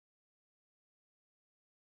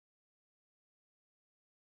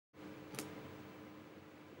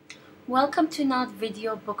Welcome to Not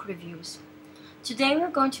Video Book Reviews. Today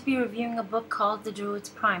we're going to be reviewing a book called The Druid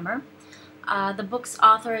Primer. The book's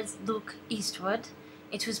author is Luke Eastwood.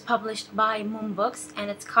 It was published by Moon Books and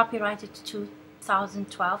it's copyrighted to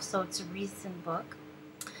 2012, so it's a recent book.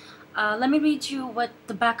 Let me read you what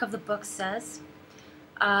the back of the book says.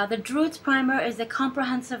 The Druid Primer is a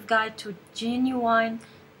comprehensive guide to genuine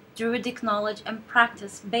Druidic knowledge and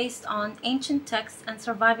practice based on ancient texts and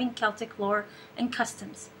surviving Celtic lore and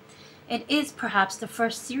customs. It is perhaps the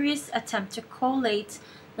first serious attempt to collate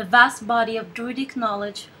the vast body of Druidic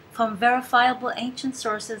knowledge from verifiable ancient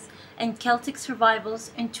sources and Celtic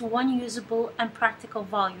survivals into one usable and practical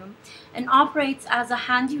volume, and operates as a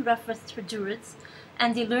handy reference for Druids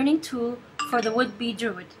and a learning tool for the would-be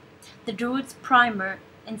Druid. The Druid's Primer,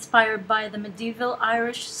 inspired by the medieval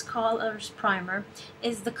Irish scholar's primer,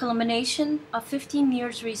 is the culmination of 15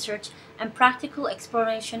 years' research and practical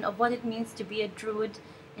exploration of what it means to be a Druid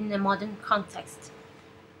in the modern context.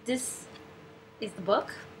 This is the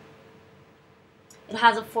book. It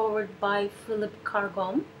has a foreword by Philip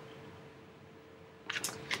Cargom.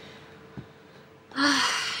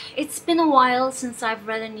 It's been a while since I've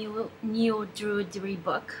read a new Druidry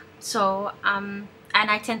book, so and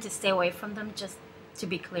I tend to stay away from them, just to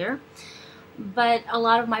be clear. But a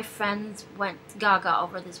lot of my friends went gaga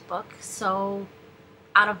over this book, so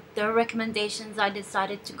out of their recommendations I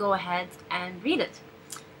decided to go ahead and read it.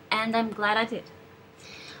 And I'm glad I did.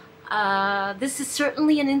 This is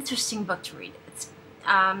certainly an interesting book to read.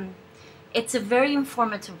 It's a very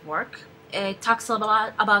informative work. It talks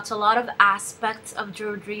about a lot of aspects of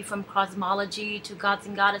Druidry, from cosmology to gods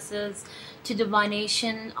and goddesses to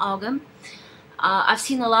divination, Ogham. I've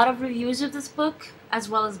seen a lot of reviews of this book, as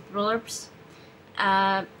well as blurbs,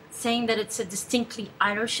 saying that it's a distinctly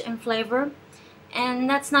Irish in flavor, and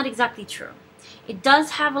that's not exactly true. It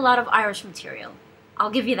does have a lot of Irish material, I'll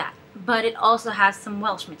give you that, but it also has some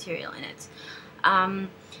Welsh material in it.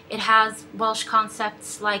 It has Welsh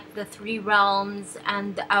concepts like the three realms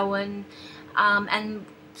and the Awen, and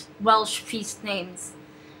Welsh feast names.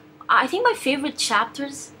 I think my favorite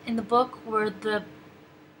chapters in the book were the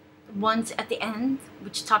ones at the end,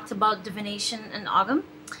 which talked about divination and Ogham.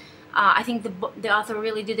 I think the author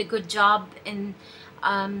really did a good job in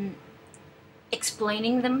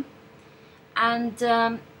explaining them, and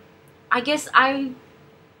I guess I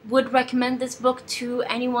would recommend this book to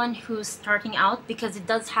anyone who's starting out, because it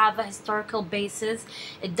does have a historical basis.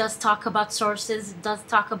 It does talk about sources, it does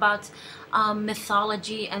talk about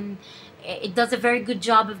mythology, and it does a very good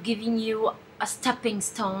job of giving you a stepping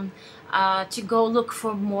stone to go look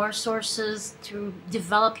for more sources to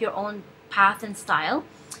develop your own path and style.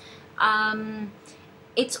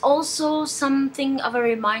 It's also something of a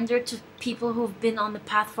reminder to people who've been on the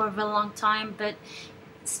path for a very long time but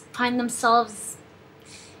find themselves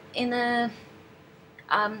in a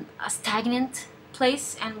stagnant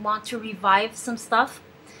place and want to revive some stuff.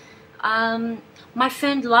 My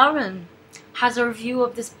friend Lauren has a review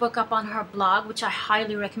of this book up on her blog, which I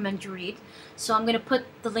highly recommend you read, so I'm going to put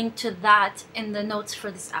the link to that in the notes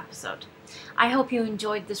for this episode. I hope you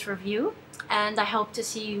enjoyed this review, and I hope to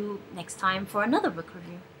see you next time for another book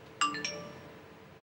review.